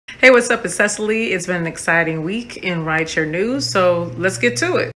Hey, what's up? It's Cecily. It's been an exciting week in rideshare news, so let's get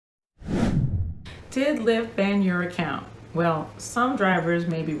to it. Did Lyft ban your account? Well, some drivers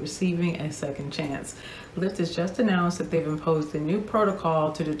may be receiving a second chance. Lyft has just announced that they've imposed a new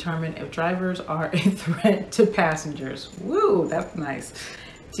protocol to determine if drivers are a threat to passengers. Woo, that's nice.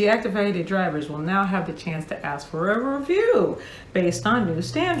 Deactivated drivers will now have the chance to ask for a review based on new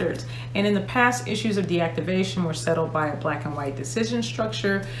standards. And in the past, issues of deactivation were settled by a black and white decision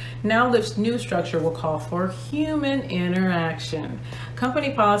structure. Now Lyft's new structure will call for human interaction.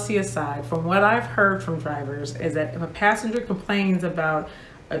 Company policy aside, from what I've heard from drivers is that if a passenger complains about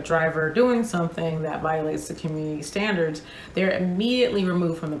a driver doing something that violates the community standards, they're immediately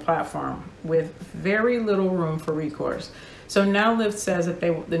removed from the platform with very little room for recourse. So now Lyft says that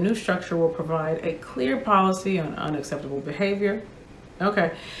the new structure will provide a clear policy on unacceptable behavior,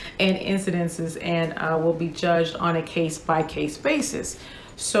 and incidences, and will be judged on a case-by-case basis.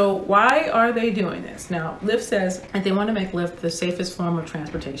 So why are they doing this? Now, Lyft says that they want to make Lyft the safest form of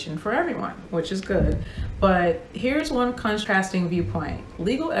transportation for everyone, which is good. But here's one contrasting viewpoint.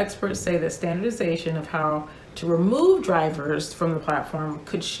 Legal experts say that standardization of how to remove drivers from the platform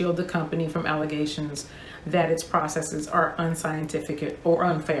could shield the company from allegations that its processes are unscientific or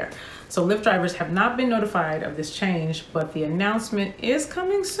unfair. So Lyft drivers have not been notified of this change, but the announcement is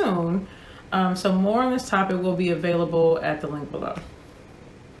coming soon. So more on this topic will be available at the link below.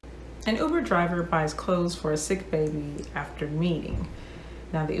 An Uber driver buys clothes for a sick baby after meeting.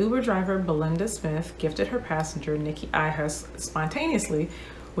 Now, the Uber driver, Belinda Smith, gifted her passenger, Nikki Ihus, spontaneously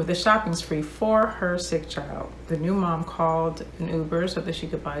with a shopping spree for her sick child. The new mom called an Uber so that she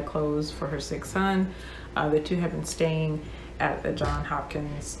could buy clothes for her sick son. The two have been staying at the Johns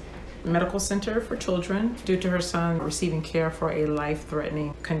Hopkins Medical Center for Children due to her son receiving care for a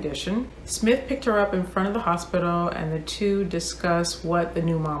life-threatening condition. Smith picked her up in front of the hospital and the two discuss what the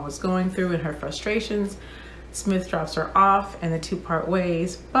new mom was going through and her frustrations. Smith drops her off and the two part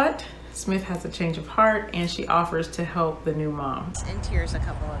ways, but Smith has a change of heart and she offers to help the new mom. In tears a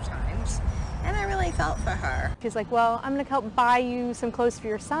couple of times, and I really felt for her. She's like, well, I'm gonna help buy you some clothes for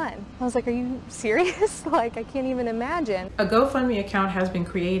your son. I was like, are you serious? Like, I can't even imagine. A GoFundMe account has been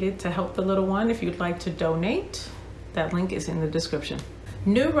created to help the little one. If you'd like to donate, that link is in the description.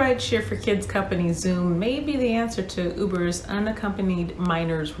 New rideshare for kids company Zoom may be the answer to Uber's unaccompanied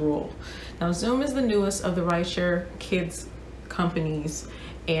minors rule. Now, Zoom is the newest of the rideshare kids companies,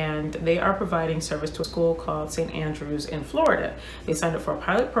 and they are providing service to a school called St. Andrews in Florida. They signed up for a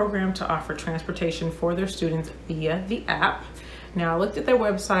pilot program to offer transportation for their students via the app. Now, I looked at their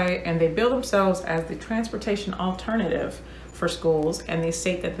website and they bill themselves as the transportation alternative for schools, and they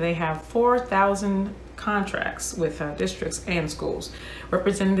state that they have 4,000 contracts with districts and schools.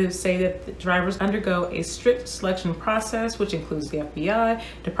 Representatives say that the drivers undergo a strict selection process, which includes the FBI,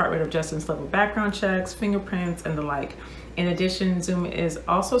 Department of Justice level background checks, fingerprints, and the like. In addition, Zoom is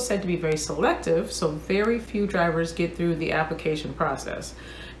also said to be very selective, so very few drivers get through the application process.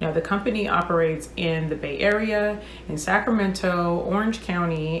 Now, the company operates in the Bay Area, in Sacramento, Orange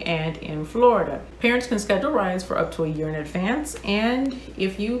County, and in Florida. Parents can schedule rides for up to a year in advance, and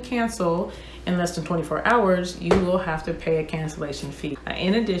if you cancel in less than 24 hours, you will have to pay a cancellation fee.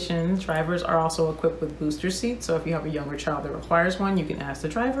 In addition, drivers are also equipped with booster seats, so if you have a younger child that requires one, you can ask the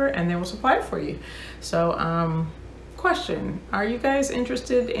driver and they will supply it for you. So, question, are you guys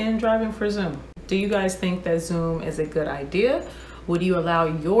interested in driving for Zoom? Do you guys think that Zoom is a good idea? Would you allow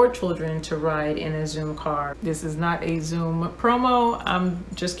your children to ride in a Zoom car? This is not a Zoom promo, I'm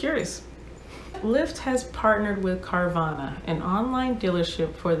just curious. Lyft has partnered with Carvana, an online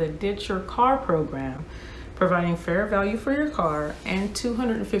dealership for the Ditch Your Car program, providing fair value for your car and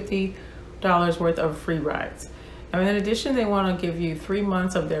 $250 worth of free rides. Now, in addition, they want to give you 3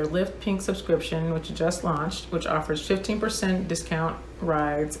 months of their Lyft Pink subscription, which just launched, which offers 15% discount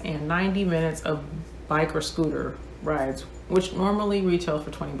rides and 90 minutes of bike or scooter rides, which normally retail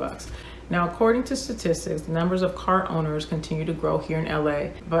for 20 bucks. Now, according to statistics, the numbers of car owners continue to grow here in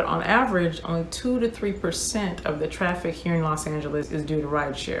LA, but on average, only 2 to 3% of the traffic here in Los Angeles is due to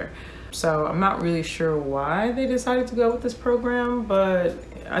rideshare. So I'm not really sure why they decided to go with this program, but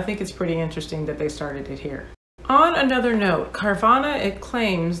I think it's pretty interesting that they started it here. On another note, Carvana, it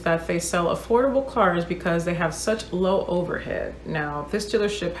claims that they sell affordable cars because they have such low overhead. Now, this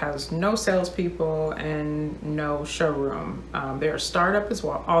dealership has no salespeople and no showroom. They're a startup as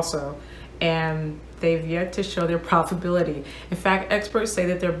well also, and they've yet to show their profitability. In fact, experts say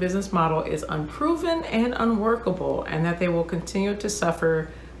that their business model is unproven and unworkable, and that they will continue to suffer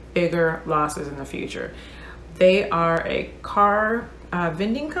bigger losses in the future. They are a car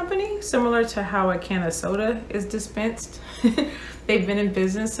vending company, similar to how a can of soda is dispensed. They've been in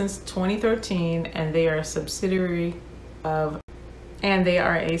business since 2013, and they are a subsidiary of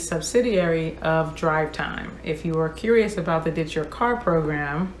Drive Time. If you are curious about the Ditch Your Car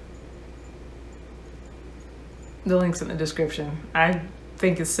program, the link's in the description. I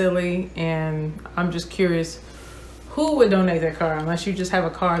think it's silly, and I'm just curious who would donate their car, unless you just have a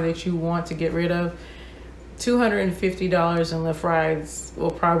car that you want to get rid of. $250 in Lyft rides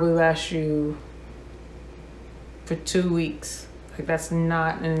will probably last you for 2 weeks. Like, that's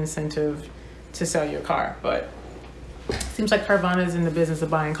not an incentive to sell your car, but it seems like Carvana is in the business of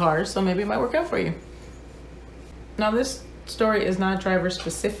buying cars, so maybe it might work out for you. Now, this story is not driver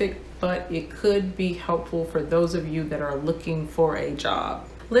specific, but it could be helpful for those of you that are looking for a job.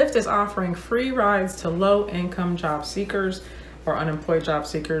 Lyft is offering free rides to low-income job seekers or unemployed job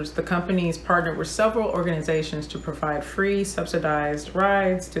seekers. The company's partnered with several organizations to provide free subsidized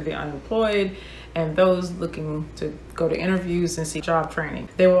rides to the unemployed and those looking to go to interviews and seek job training.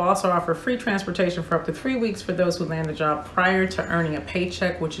 They will also offer free transportation for up to 3 weeks for those who land the job prior to earning a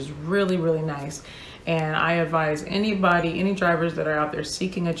paycheck, which is really, really nice. And I advise any drivers that are out there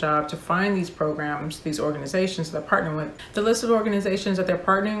seeking a job to find these programs, these organizations that they're partnering with. The list of organizations that they're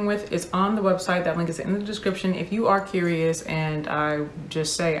partnering with is on the website. That link is in the description if you are curious. And I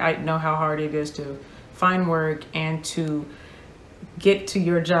just say, I know how hard it is to find work and to get to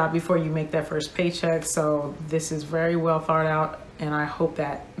your job before you make that first paycheck. So this is very well thought out, and I hope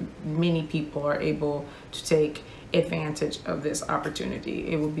that many people are able to take advantage of this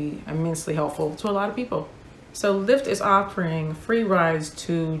opportunity. It will be immensely helpful to a lot of people. So Lyft is offering free rides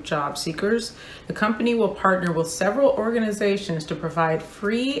to job seekers. The company will partner with several organizations to provide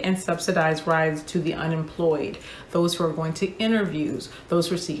free and subsidized rides to the unemployed, those who are going to interviews, those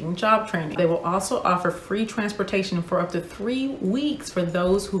who are seeking job training. They will also offer free transportation for up to 3 weeks for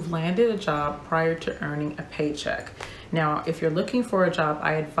those who've landed a job prior to earning a paycheck. Now, if you're looking for a job,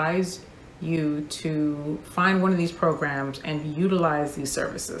 I advise you to find one of these programs and utilize these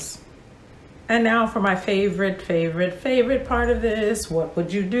services. And now for my favorite part of this. What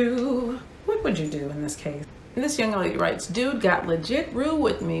would you do? What would you do in this case? And this young lady writes, dude got legit rude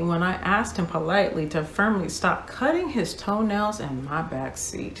with me when I asked him politely to firmly stop cutting his toenails in my back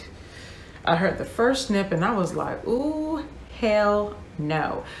seat. I heard the first snip and I was like, ooh, hell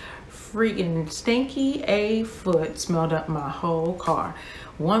no. Freaking stinky A foot smelled up my whole car.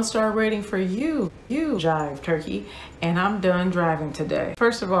 1-star rating for you jive turkey, and I'm done driving today.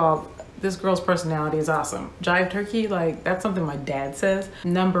 First of all, this girl's personality is awesome. Jive turkey, like, that's something my dad says.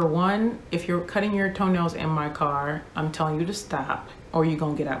 Number one, if you're cutting your toenails in my car, I'm telling you to stop or you're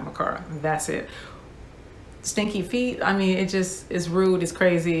gonna get out of my car. That's it. Stinky feet, I mean, it just is rude, it's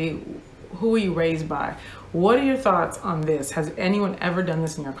crazy. Who are you raised by? What are your thoughts on this? Has anyone ever done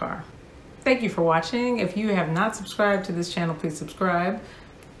this in your car? Thank you for watching. If you have not subscribed to this channel, please subscribe.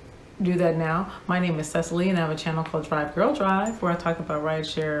 Do that now. My name is Cecily, and I have a channel called Drive Girl Drive, where I talk about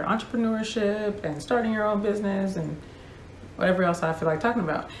rideshare entrepreneurship and starting your own business and whatever else I feel like talking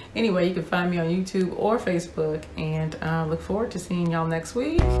about. Anyway, you can find me on YouTube or Facebook, and look forward to seeing y'all next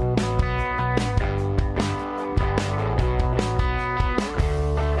week.